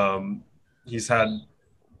 He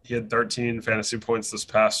had 13 fantasy points this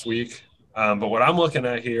past week. But what I'm looking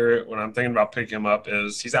at here when I'm thinking about picking him up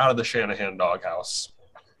is he's out of the Shanahan doghouse.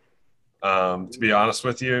 To be honest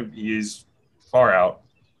with you, he's far out.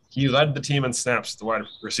 He led the team in snaps, the wide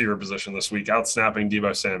receiver position this week, out snapping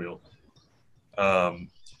Deebo Samuel.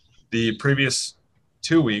 The previous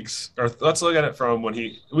 2 weeks, or let's look at it from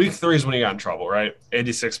week 3 is when he got in trouble, right?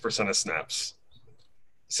 86% of snaps.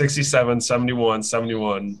 67, 71,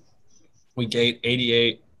 71. Week 8,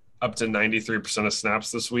 88, up to 93% of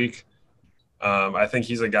snaps this week. I think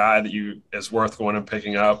he's a guy that is worth going and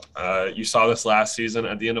picking up. You saw this last season.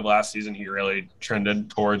 At the end of last season, he really trended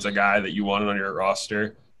towards a guy that you wanted on your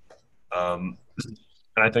roster. And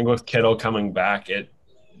I think with Kittle coming back, it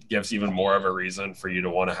gives even more of a reason for you to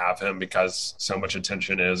want to have him, because so much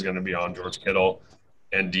attention is going to be on George Kittle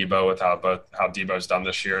and Deebo with how Deebo's done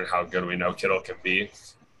this year and how good we know Kittle can be.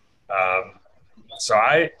 So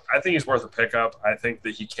I think he's worth a pickup. I think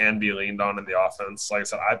that he can be leaned on in the offense. Like I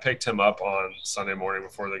said, I picked him up on Sunday morning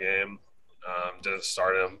before the game. Didn't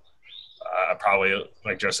start him. Probably,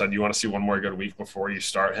 like Joe said, you want to see one more good week before you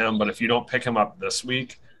start him. But if you don't pick him up this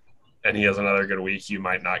week and he has another good week, you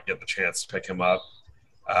might not get the chance to pick him up.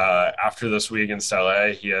 After this week against LA,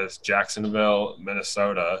 he has Jacksonville,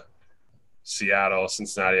 Minnesota, Seattle,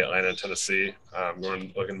 Cincinnati, Atlanta, and Tennessee.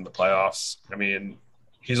 Looking at the playoffs. I mean,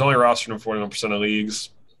 he's only rostered in 41% of leagues.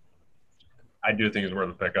 I do think he's worth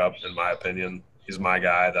a pickup, in my opinion. He's my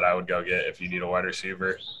guy that I would go get if you need a wide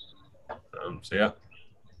receiver. So, yeah.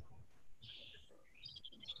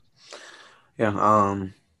 Yeah.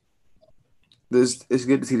 It's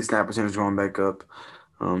good to see the snap percentage going back up.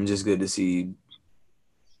 Just good to see.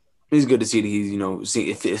 It's good to see that he's,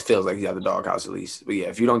 it feels like he's out the doghouse at least. But yeah,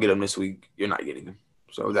 if you don't get him this week, you're not getting him.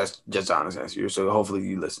 So that's just the honest answer. So hopefully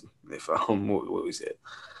you listen if what we said.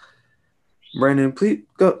 Brandon, please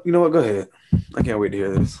go. You know what? Go ahead. I can't wait to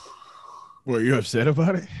hear this. Were you upset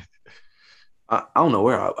about it? I don't know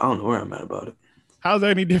where I'm at about it. How's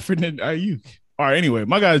that any different than Ayuk? All right. Anyway,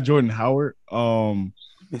 my guy's Jordan Howard.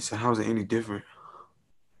 So how's it any different?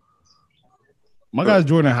 My guy's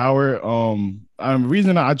Jordan Howard. The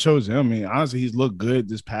reason I chose him, I mean, honestly, he's looked good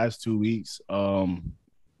this past 2 weeks. I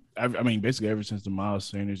mean, basically ever since the Miles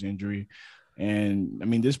Sanders injury. And, I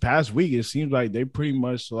mean, this past week, it seems like they pretty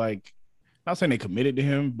much, like, not saying they committed to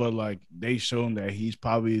him, but, like, they shown that he's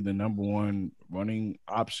probably the number one running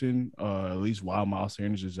option, at least while Miles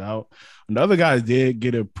Sanders is out. And the other guys did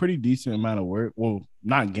get a pretty decent amount of work. Well,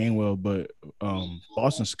 not Gainwell, but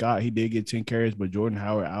Boston Scott, he did get 10 carries, but Jordan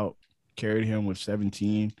Howard carried him with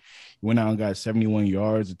 17. He went out and got 71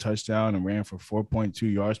 yards, a touchdown, and ran for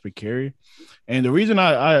 4.2 yards per carry. And the reason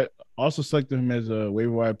I also selected him as a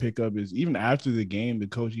waiver wire pickup is even after the game, the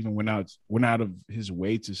coach even went out of his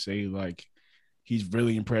way to say, like, he's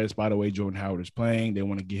really impressed by the way Jordan Howard is playing. They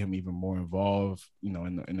want to get him even more involved,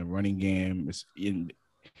 in the running game.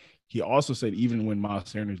 He also said even when Miles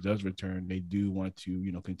Sanders does return, they do want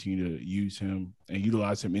to, continue to use him and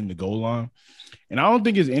utilize him in the goal line. And I don't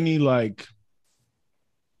think it's any I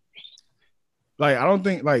don't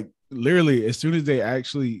think literally as soon as they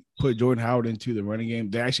actually put Jordan Howard into the running game,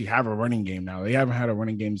 they actually have a running game now. They haven't had a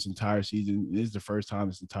running game this entire season. This is the first time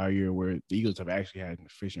this entire year where the Eagles have actually had an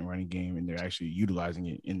efficient running game and they're actually utilizing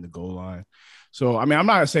it in the goal line. So, I mean, I'm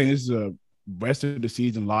not saying this is a rest of the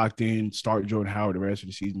season locked in, start Jordan Howard the rest of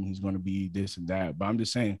the season, he's going to be this and that. But I'm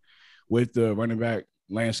just saying with the running back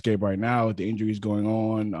landscape right now, with the injuries going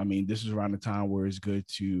on, I mean, this is around the time where it's good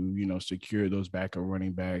to, secure those backup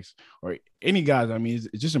running backs or any guys. I mean,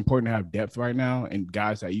 it's just important to have depth right now and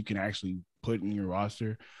guys that you can actually put in your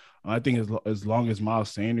roster. I think as long as Miles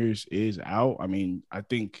Sanders is out, I mean, I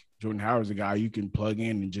think Jordan Howard is a guy you can plug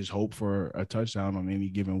in and just hope for a touchdown on any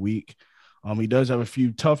given week. He does have a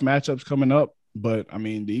few tough matchups coming up, but, I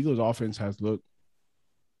mean, the Eagles' offense has looked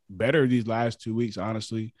better these last 2 weeks,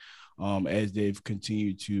 honestly, as they've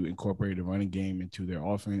continued to incorporate the running game into their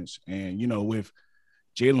offense. And, with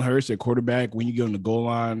Jalen Hurts at quarterback, when you get on the goal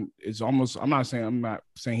line, it's almost – I'm not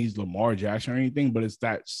saying he's Lamar Jackson or anything, but it's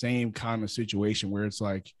that same kind of situation where it's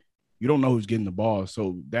like you don't know who's getting the ball.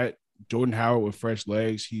 So that Jordan Howard with fresh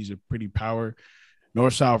legs, he's a pretty power –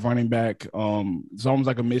 north-south running back. It's almost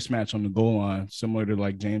like a mismatch on the goal line, similar to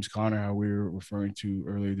like James Conner, how we were referring to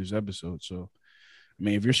earlier this episode. So, I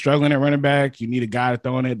mean, if you're struggling at running back, you need a guy to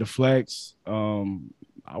throw in at the flex.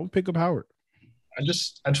 I would pick up Howard. I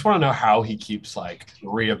just want to know how he keeps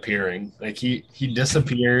reappearing. Like he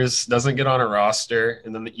disappears, doesn't get on a roster,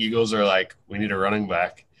 and then the Eagles are like, we need a running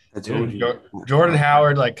back. I told you. Jordan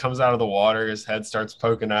Howard comes out of the water, his head starts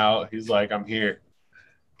poking out. He's like, I'm here.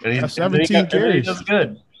 And he's 17 carries. He does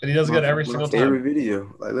good. And he does good every single time. My favorite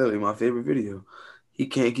video. Literally my favorite video. He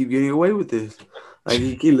can't keep getting away with this.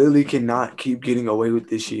 He literally cannot keep getting away with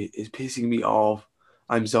this shit. It's pissing me off.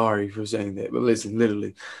 I'm sorry for saying that. But listen,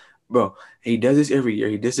 literally. Bro, he does this every year.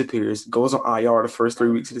 He disappears, goes on IR the first 3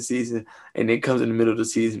 weeks of the season, and then comes in the middle of the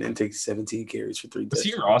season and takes 17 carries for 3 Was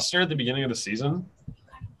he touchdowns. rostered at the beginning of the season?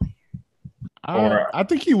 I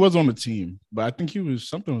think he was on the team, but I think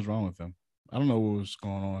something was wrong with him. I don't know what was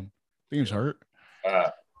going on. I think he was hurt.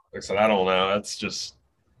 Like I said, I don't know. That's just.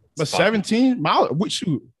 But 17,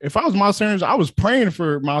 shoot, if I was Miles Sanders, I was praying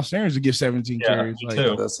for Miles Sanders to get 17 carries. Like,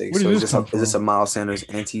 too. Is this a Miles Sanders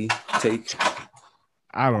anti-take?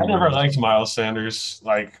 I don't know. I never liked Miles Sanders,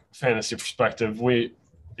 like fantasy perspective.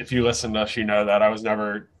 If you listen to us, you know that I was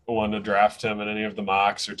never one to draft him in any of the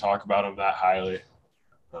mocks or talk about him that highly.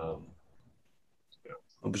 But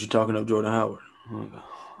you're talking up Jordan Howard.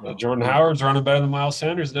 Jordan Howard's running better than Miles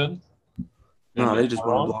Sanders did. No, they just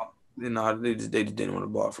want to block. No, they just didn't want to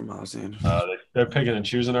block from Miles Sanders. They're picking and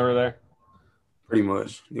choosing over there. Pretty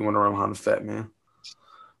much, they want to run behind the fat man.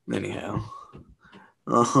 Anyhow,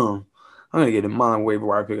 I'm gonna get in my waiver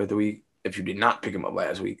wire pick of the week. If you did not pick him up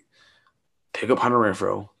last week, pick up Hunter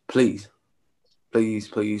Renfrow, please, please,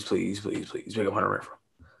 please, please, please, please pick up Hunter Renfrow.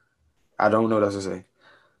 I don't know what else to say.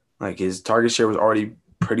 Like his target share was already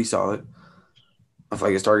pretty solid. I feel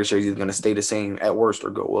like his target share is either going to stay the same at worst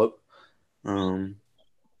or go up.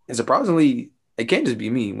 And surprisingly, it can't just be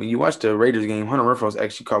me. When you watch the Raiders game, Hunter Renfrow's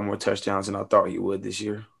actually caught more touchdowns than I thought he would this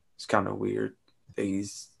year. It's kind of weird that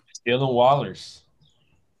he's stealing Wallers.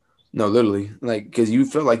 No, literally, like because you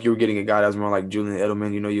felt like you were getting a guy that was more like Julian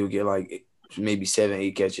Edelman. You know, you would get like maybe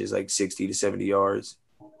 7-8 catches, like 60 to 70 yards.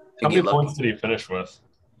 How many points did he finish with?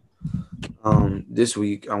 This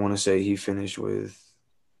week I want to say he finished with.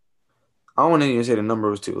 I don't want to even say the number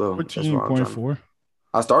was too low. 14.4.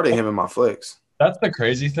 I started him in my flex. That's the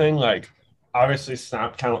crazy thing. Like, obviously,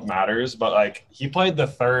 snap count matters, but like he played the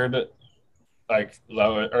third,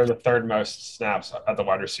 the third most snaps at the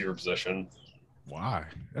wide receiver position. Why?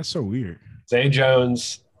 That's so weird. Zay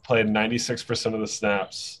Jones played 96% of the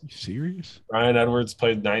snaps. You serious? Ryan Edwards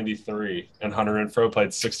played 93%, and Hunter Renfrow played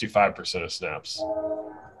 65% of snaps.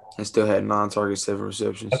 And still had 9 targets, 7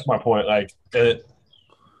 receptions. That's my point. Like,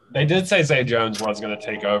 they did say Zay Jones was going to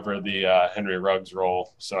take over the Henry Ruggs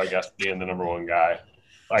role, so I guess being the number one guy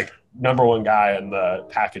in the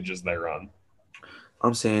packages they run.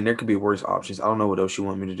 I'm saying there could be worse options. I don't know what else you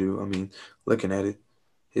want me to do. I mean, looking at it,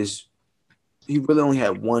 he really only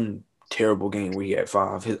had one terrible game where he had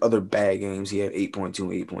 5. His other bad games, he had 8.2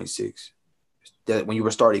 and 8.6. That when you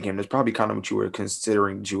were starting him, that's probably kind of what you were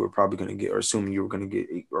considering that you were probably going to get, or assuming you were going to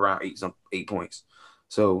get around 8 points.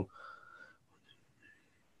 So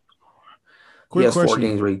he has 4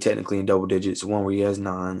 games where he technically in double digits, one where he has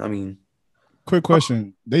 9. I mean, quick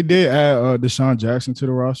question: they did add Deshaun Jackson to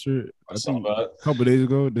the roster. I think a couple of days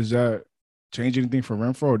ago. Does that change anything for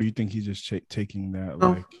Renfrow, or do you think he's just taking that?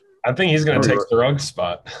 Like, I think he's going to take the Ruggs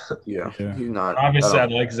spot. Yeah, he's not. Obviously,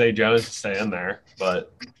 I'd like Zay Jones to stay in there,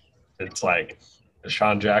 but it's like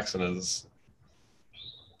Deshaun Jackson is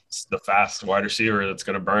the fast wide receiver that's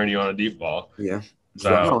going to burn you on a deep ball. Yeah,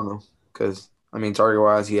 so I don't know because I mean, target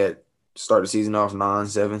wise, he had start the season off 9,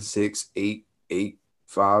 7, 6, 8, 8,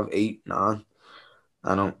 5, 8, 9.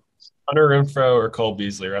 I don't. Hunter Renfrow or Cole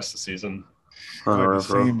Beasley rest of the season. Hunter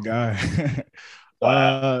Renfrow. Same guy.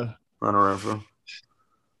 Hunter Renfrow.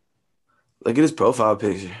 Look at his profile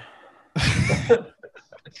picture.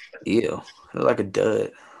 Ew. Look like a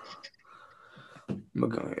dud. But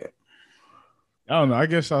go ahead. I don't know. I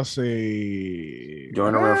guess I'll say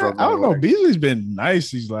Jordan Renfrow. I don't know. Beasley's been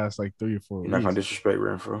nice these last 3 or 4 weeks. You're not going to disrespect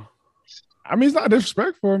Renfrow. I mean, it's not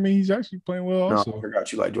disrespectful. I mean, he's actually playing well also. I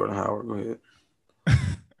forgot you like Jordan Howard. Go ahead.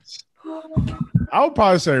 I would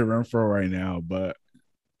probably say Renfrow right now, but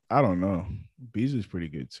I don't know. Beasley's pretty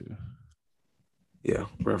good too. Yeah,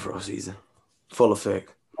 Renfrow season. Full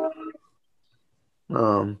effect.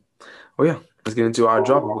 Well, yeah. Let's get into our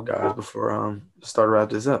droppable guys before start to wrap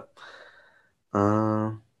this up.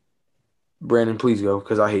 Brandon, please go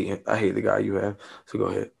because I hate the guy you have. So go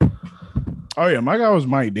ahead. Oh yeah, my guy was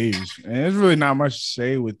Mike Davis, and there's really not much to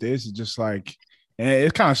say with this. It's just like, and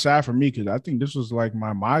it's kind of sad for me because I think this was like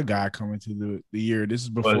my guy coming to the year. This is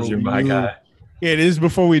before my guy. Yeah, this is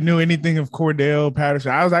before we knew anything of Cordell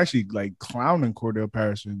Patterson. I was actually like clowning Cordell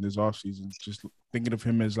Patterson this offseason, just thinking of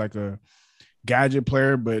him as like a gadget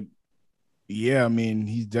player. But yeah, I mean,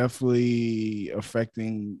 he's definitely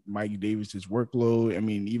affecting Mike Davis's workload. I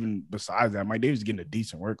mean, even besides that, Mike Davis is getting a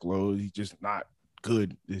decent workload. He's just not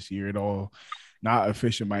good this year at all. Not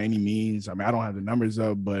efficient by any means. I mean, I don't have the numbers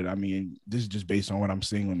up, but I mean, this is just based on what I'm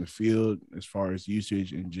seeing on the field as far as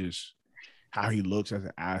usage and just how he looks as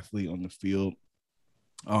an athlete on the field.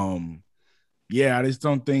 Yeah, I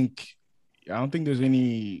don't think there's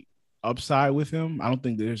any upside with him. I don't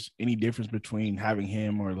think there's any difference between having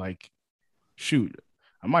him or like, shoot,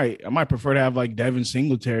 I might prefer to have like Devin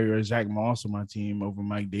Singletary or Zach Moss on my team over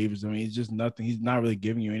Mike Davis. I mean, it's just nothing. He's not really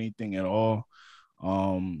giving you anything at all.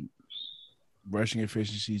 Rushing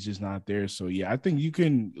efficiency is just not there. So yeah, I think you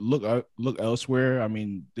can look elsewhere. I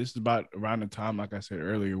mean, this is about around the time, like I said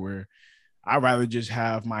earlier, where I'd rather just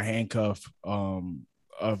have my handcuff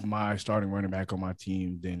of my starting running back on my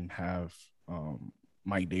team than have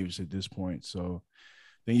Mike Davis at this point. So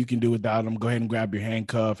then you can do without him. Go ahead and grab your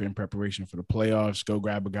handcuff in preparation for the playoffs. Go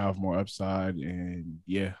grab a guy with more upside. And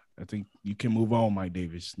yeah, I think you can move on, Mike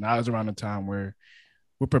Davis. Now is around the time where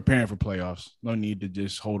we're preparing for playoffs. No need to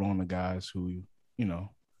just hold on to guys who,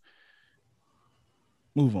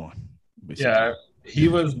 move on. Basically. Yeah, he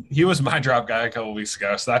was my drop guy a couple weeks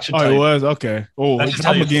ago. So that should tell you. Oh, it was? Okay. Oh,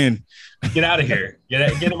 drop him again. Get out of here.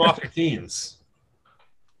 Get him off your teams.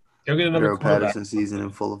 Go get another Patterson season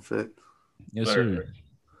in full effect. Yes, sir.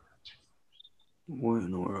 What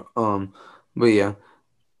in the world? But yeah,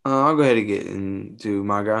 I'll go ahead and get into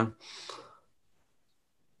my guy.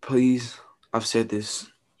 Please, I've said this.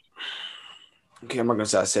 Okay, I'm not gonna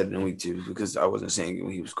say I said it in week 2 because I wasn't saying it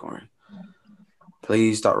when he was scoring.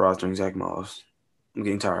 Please start rostering Zach Moss. I'm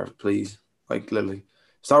getting tired. Please, like literally,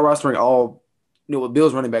 start rostering all. What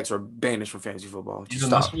Bills running backs are banished from fantasy football. Just even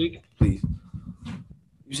stop, this week, please.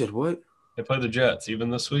 You said what? They play the Jets even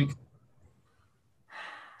this week.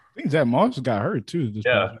 I think Zach Moss got hurt too.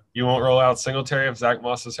 You won't roll out Singletary if Zach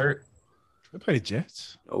Moss is hurt. They play the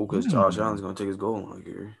Jets. Oh, because Josh Allen's gonna take his goal line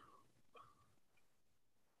here.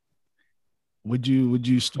 Would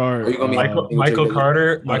you start Michael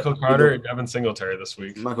Carter, and Devin Singletary this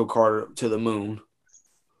week? Michael Carter to the moon.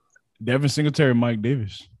 Devin Singletary, Mike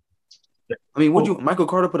Davis. I mean, Michael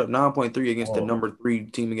Carter put up 9.3 against the number 3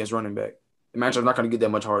 team against running back. The matchup's not going to get that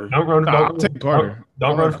much harder. Don't run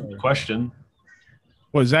from the question.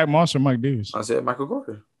 What, Zach Moss or Mike Davis? I said Michael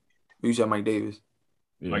Carter. You said Mike Davis.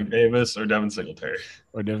 Yeah. Mike Davis or Devin Singletary.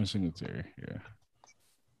 Yeah.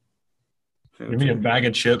 Give me a bag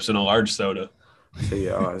of chips and a large soda.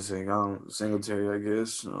 Yeah, I was saying Singletary, I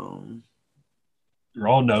guess. You're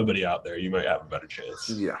all nobody out there. You might have a better chance.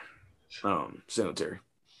 Yeah. Singletary.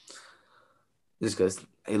 Just because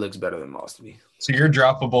he looks better than Moss to me. So your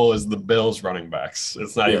droppable is the Bills running backs.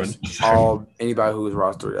 It's not even anybody who is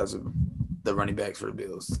rostered as the running backs for the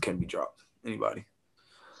Bills can be dropped. Anybody.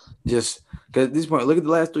 Just because at this point, look at the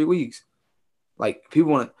last 3 weeks. Like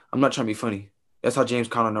people want to. I'm not trying to be funny. That's how James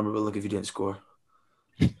Conner number would look if he didn't score.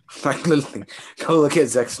 Like literally, go look at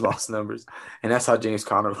Zach Moss numbers, and that's how James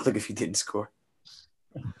Conner would look if he didn't score.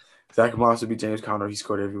 Zach Moss would be James Conner if he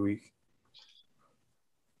scored every week.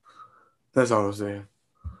 That's all I'm saying.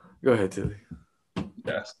 Go ahead, Tilly.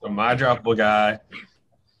 Yes, so my droppable guy,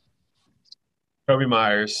 Kobe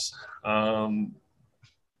Myers. I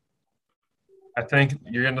think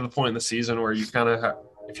you're getting to the point in the season where you kind of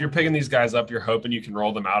if you're picking these guys up, you're hoping you can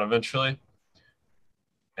roll them out eventually.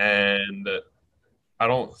 And I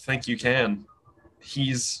don't think you can.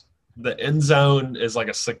 The end zone is like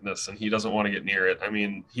a sickness, and he doesn't want to get near it. I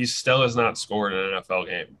mean, he still has not scored in an NFL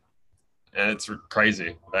game, and it's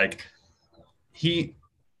crazy. Like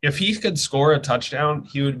if he could score a touchdown,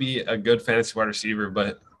 he would be a good fantasy wide receiver.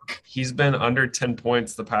 But he's been under 10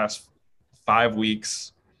 points the past 5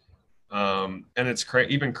 weeks, and it's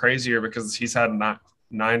even crazier because he's had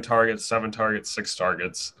 9 targets, 7 targets, 6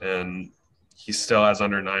 targets, and he still has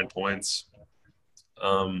under 9 points.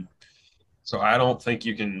 So I don't think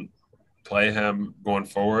you can play him going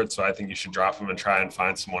forward. So I think you should drop him and try and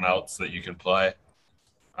find someone else that you can play.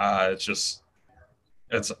 It's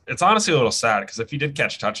honestly a little sad because if he did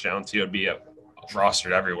catch touchdowns, he would be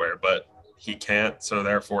rostered everywhere, but he can't. So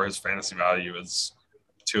therefore his fantasy value is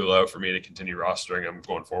too low for me to continue rostering him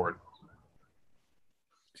going forward.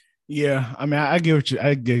 Yeah. I mean, I get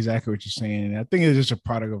exactly what you're saying. I think it's just a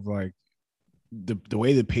product of like, the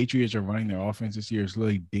way the Patriots are running their offense this year is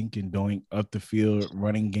really dink and doink up the field,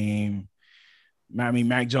 running game. I mean,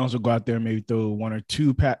 Mac Jones will go out there and maybe throw 1 or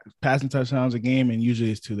 2 passing touchdowns a game, and usually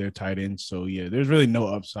it's to their tight ends. So, yeah, there's really no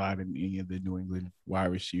upside in any of the New England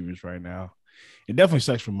wide receivers right now. It definitely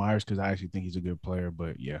sucks for Myers because I actually think he's a good player.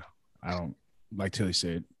 But, yeah, I don't – like Tilly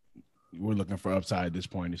said, we're looking for upside at this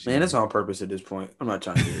point. Man, it's on purpose at this point. I'm not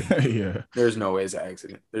trying to do it. Yeah. There's no way it's an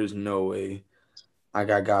accident. There's no way. I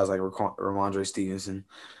got guys like Ramondre Stevenson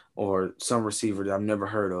or some receiver that I've never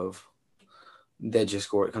heard of that just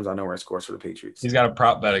comes out of nowhere and scores for the Patriots. He's got a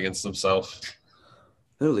prop bet against himself.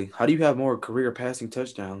 Literally, how do you have more career passing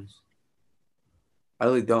touchdowns? I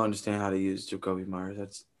really don't understand how to use Jacoby Myers.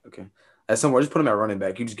 That's okay. At somewhere, just put him at running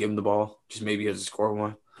back. You just give him the ball. Just maybe he has to score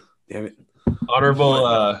one. Damn it.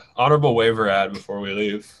 Honorable waiver ad before we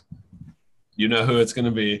leave. You know who it's going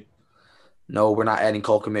to be. No, we're not adding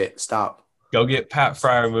Cole Kmet. Stop. Go get Pat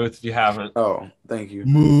Fryermuth if you haven't. Oh, thank you.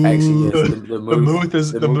 Muth. Actually, yes, The Muth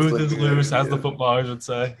is loose, as the footballers would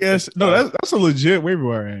say. Yes, no, that's a legit waiver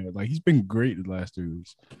wire ad. Like, he's been great the last 2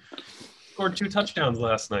 weeks. Scored 2 touchdowns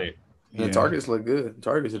last night. Yeah, targets look good.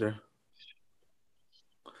 Targets are there.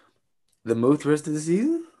 The Muth rest of the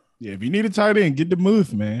season? Yeah, if you need a tight end, get the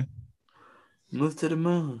Muth, man. Move to the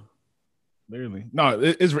moon. Literally. No,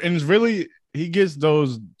 it's really he gets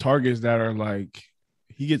those targets that are like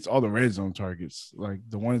he gets all the red zone targets, like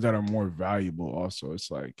the ones that are more valuable also.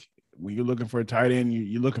 It's like when you're looking for a tight end,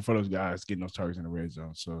 you're looking for those guys getting those targets in the red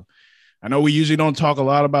zone. So I know we usually don't talk a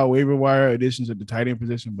lot about waiver wire additions at the tight end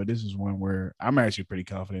position, but this is one where I'm actually pretty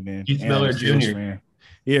confident in. Keith Miller Jr. Man.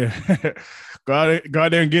 Yeah. go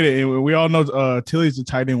out there and get it. And we all know Tilly's the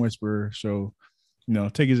tight end whisperer. So,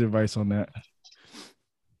 take his advice on that.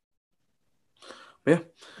 Yeah.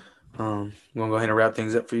 We're gonna go ahead and wrap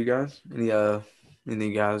things up for you guys.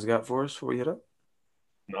 Anything you guys got for us before we head up?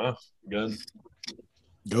 No, good.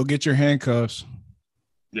 Go get your handcuffs.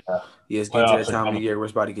 Yeah. It's getting to that time of the year where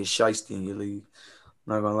it's about to get shiesty in your league.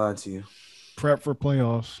 I'm not gonna lie to you. Prep for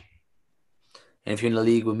playoffs. And if you're in the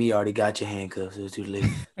league with me, I already got your handcuffs. It's too late.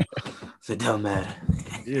 So it don't matter.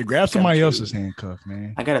 Yeah, grab somebody else's handcuff,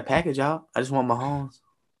 man. I got a package out. I just want Mahomes.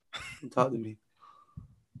 Talk to me.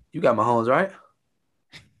 You got Mahomes, right?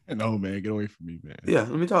 No, man. Get away from me, man. Yeah,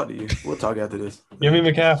 let me talk to you. We'll talk after this. Give me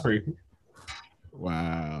McCaffrey.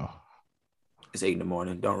 Wow. It's 8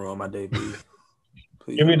 a.m. Don't ruin my day, please.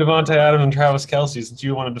 Give me Devontae Adams and Travis Kelce since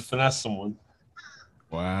you wanted to finesse someone.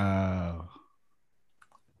 Wow.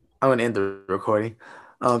 I'm going to end the recording.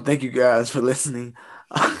 Thank you guys for listening.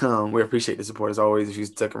 We appreciate the support as always. If you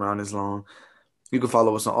stuck around this long, you can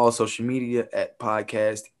follow us on all social media at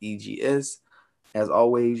Podcast EGS. As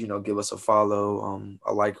always, give us a follow,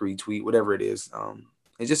 a like, retweet, whatever it is. And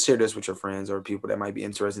just share this with your friends or people that might be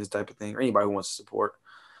interested in this type of thing or anybody who wants to support.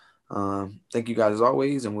 Thank you guys as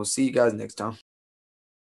always, and we'll see you guys next time.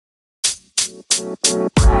 You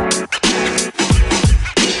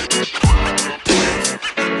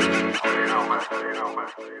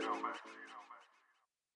know, man.